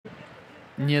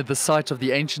Near the site of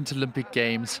the ancient Olympic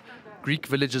Games, Greek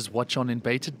villagers watch on in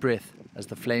bated breath as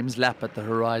the flames lap at the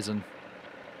horizon.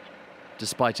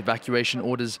 Despite evacuation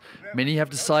orders, many have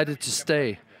decided to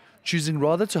stay, choosing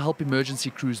rather to help emergency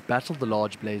crews battle the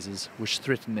large blazes which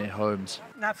threaten their homes.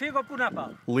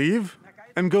 Leave?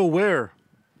 And go where?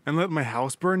 And let my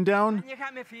house burn down?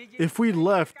 If we'd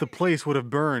left, the place would have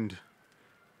burned.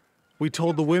 We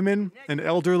told the women and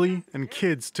elderly and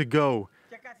kids to go,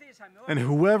 and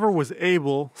whoever was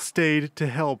able stayed to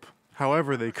help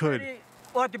however they could.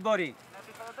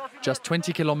 Just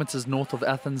 20 kilometers north of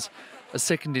Athens, a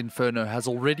second inferno has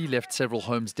already left several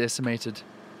homes decimated,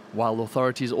 while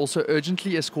authorities also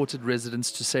urgently escorted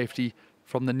residents to safety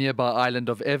from the nearby island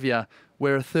of Evia,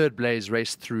 where a third blaze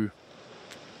raced through.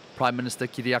 Prime Minister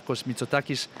Kyriakos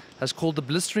Mitsotakis has called the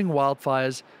blistering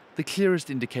wildfires the clearest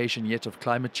indication yet of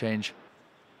climate change,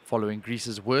 following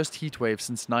Greece's worst heat wave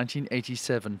since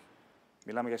 1987.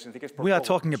 We are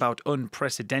talking about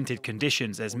unprecedented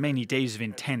conditions, as many days of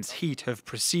intense heat have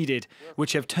preceded,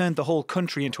 which have turned the whole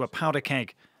country into a powder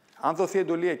keg.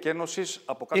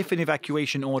 If an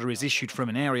evacuation order is issued from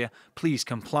an area, please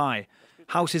comply.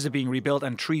 Houses are being rebuilt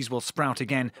and trees will sprout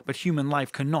again, but human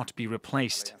life cannot be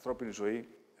replaced.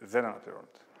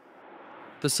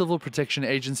 The Civil Protection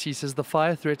Agency says the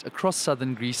fire threat across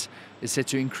southern Greece is set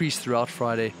to increase throughout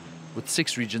Friday, with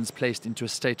 6 regions placed into a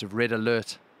state of red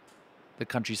alert. The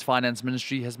country's finance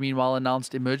ministry has meanwhile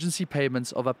announced emergency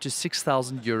payments of up to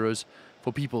 €6,000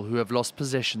 for people who have lost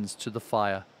possessions to the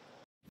fire.